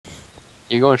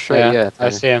You're going straight, yeah. I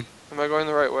see him. Am I going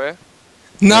the right way?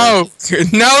 No,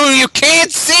 no, you can't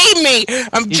see me.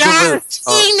 I'm John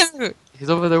Cena. He's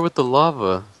over there with the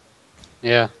lava.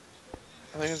 Yeah.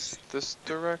 I think it's this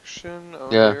direction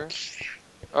over Yeah. here.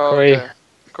 Oh, Corey. okay.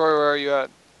 Corey, where are you at?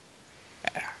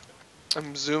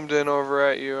 I'm zoomed in over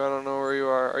at you. I don't know where you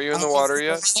are. Are you in the water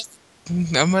yet?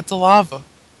 I'm at the lava.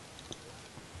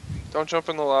 Don't jump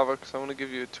in the lava because I want to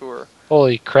give you a tour.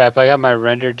 Holy crap! I got my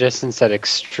render distance at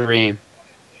extreme.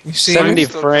 You see 70 me?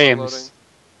 Still frames.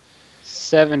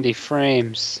 70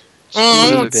 frames.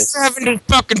 Oh, Jeebus. 70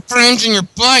 fucking frames in your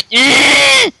butt.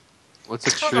 What's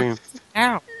extreme?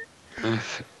 Ow.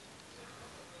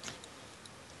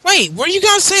 Wait, where you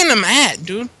guys saying I'm at,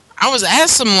 dude? I was at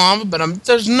some lava, but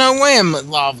there's no way I'm at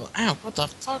lava. Ow, what the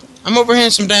fuck? I'm over here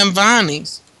in some damn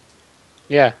vinies.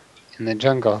 Yeah, in the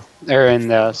jungle. Or in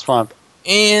the swamp.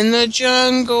 In the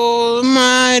jungle, the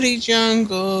mighty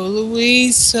jungle,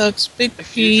 Louise sucks big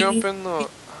If you jump in the... I don't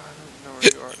know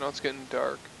where you are. Now it's getting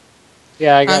dark.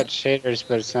 Yeah, I got shaders,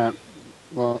 but it's not...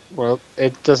 Well,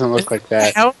 it doesn't look like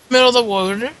that. Out in the middle of the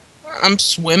water. I'm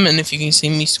swimming, if you can see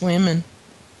me swimming.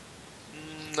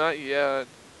 Not yet.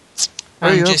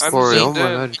 Hurry up, just Corey. zoomed Oh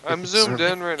my in. God, I'm zoomed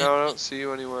in right now. I don't see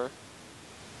you anywhere.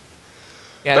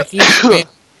 Gotta keep swimming.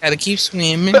 Gotta keep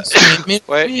swimming, swimming,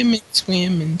 Wait.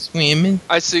 swimming.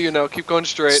 I see you now. Keep going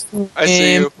straight. I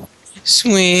see you.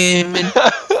 Swimming,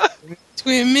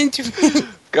 swimming.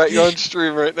 Got you on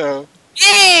stream right now.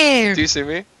 Yeah! Do you see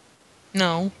me?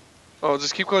 No. Oh,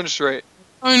 just keep going straight.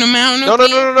 Oh, in the mountain?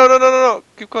 No.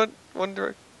 Keep going one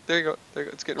direction. There you go. There you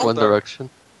go. It's getting One dark. direction.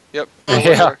 Yep. Yeah.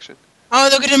 One direction. Oh,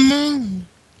 look at the moon.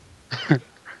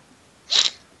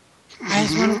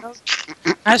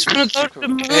 I just wanna go to the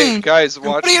moon. Hey, guys,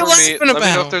 watch What are you for me. laughing Let me know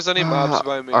about? if there's any mobs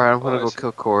by me. Alright, I'm gonna Oh, I go see.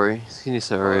 kill Corey. He needs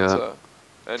to hurry up.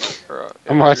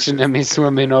 I'm watching Emmy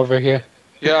swimming over here.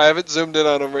 Yeah, I haven't zoomed in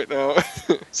on him right now.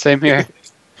 Same here.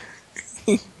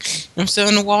 I'm still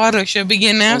in the water. Should I be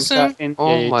getting out soon?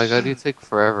 Oh my God, you take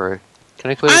forever.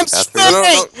 Can I clear I'm the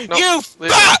bathroom? swimming! No, You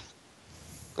leave fuck!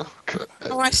 Oh, God.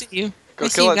 Oh, I see you. Go I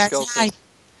see kill you that guys. skeleton.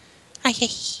 Hi.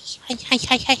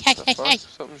 The fuck?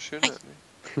 Something's shooting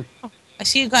at me. I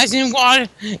see you guys in water.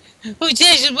 Who's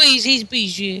this? Louise? He's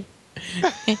busy.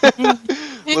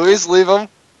 Louise, leave him.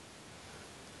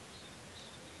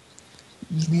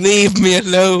 Leave me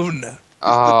alone.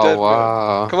 Oh, dead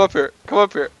wow. Come up here. Come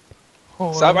up here.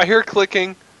 Hold Stop! on. I hear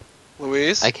clicking.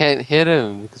 Louise. I can't hit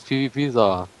him because PvP's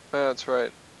off. That's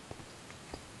right.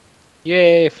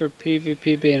 Yay for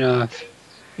PvP being off.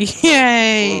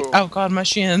 Yay! Ooh. Oh god, my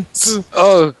shins.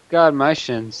 Oh god, my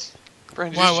shins.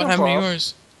 Brandon, Why? just What jump happened to off.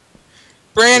 yours?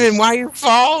 Brandon, why you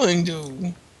falling,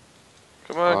 dude?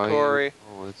 Come on, Corey.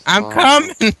 I'm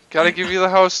coming. Gotta give you the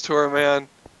house tour, man.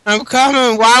 I'm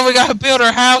coming. Why we gotta build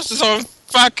our houses on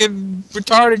fucking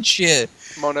retarded shit?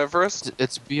 Mount Everest.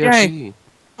 It's BRB.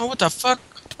 Oh, what the fuck?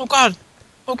 Oh god.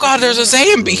 Oh god, there's a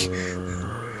zombie.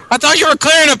 I thought you were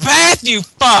clearing a path, you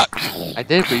fuck. I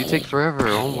did, but you take forever.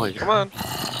 Oh my God. Come on.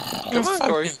 Come on,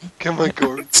 Corey. Come on,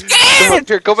 Corey. Come Scared. on,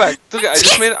 here, go back. Look, I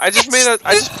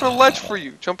just put a ledge for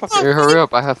you. Jump up Here, here. hurry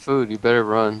up. I have food. You better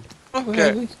run.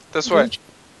 Okay, this way.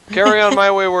 Carry on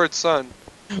my wayward son.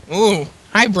 Ooh,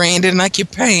 hi Brandon, like your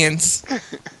pants.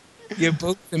 Your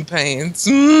boots and pants.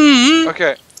 Mm-hmm.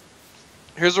 Okay.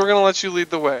 Here's where we're gonna let you lead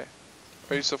the way.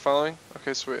 Are you still following?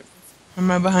 Okay, sweet. I'm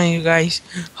right behind you guys.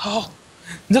 Oh,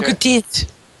 look at this.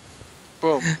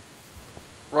 Boom.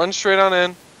 Run straight on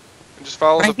in and just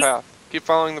follow the Right here? path. Keep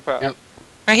following the path. Yep.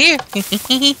 Right here.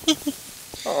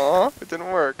 Aw, it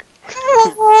didn't work.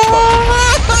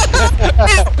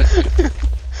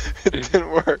 It didn't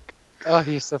work. Oh,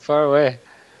 he's so far away.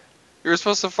 You were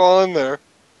supposed to fall in there.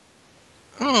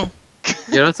 Oh,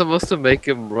 You're not supposed to make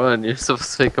him run. You're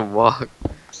supposed to make him walk.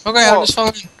 okay, I'm just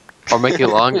following. Or make it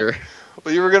longer.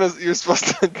 Well, you were supposed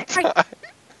to die.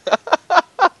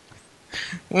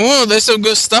 Oh, there's some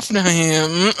good stuff down here.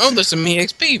 Oh, there's some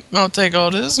EXP. I'll take all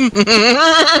this. I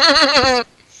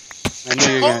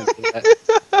knew you were gonna do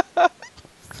that.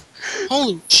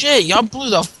 Holy shit, y'all blew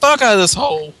the fuck out of this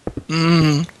hole.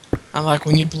 I like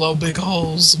when you blow big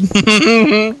holes.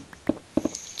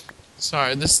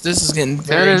 Sorry, this is getting That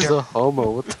very is dark. a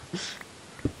homo. What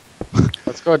the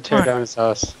Let's go tear down his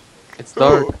house. It's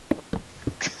dark.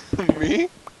 Who? Me?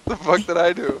 The fuck did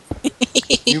I do?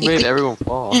 You made everyone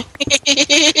fall.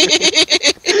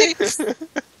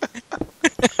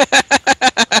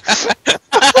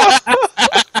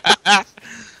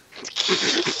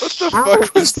 What the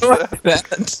fuck was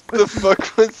that? The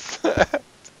fuck was that?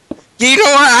 You know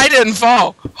what? I didn't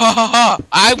fall. Ha ha ha.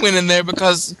 I went in there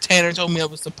because Tanner told me I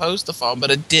was supposed to fall, but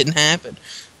it didn't happen.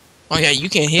 Oh yeah, you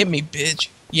can't hit me, bitch.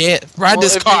 Yeah, ride Well,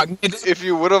 this if car, you- nigga. If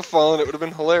you would have fallen, it would have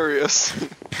been hilarious.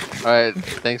 Alright,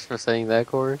 thanks for saying that,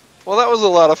 Corey. Well, that was a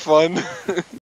lot of fun.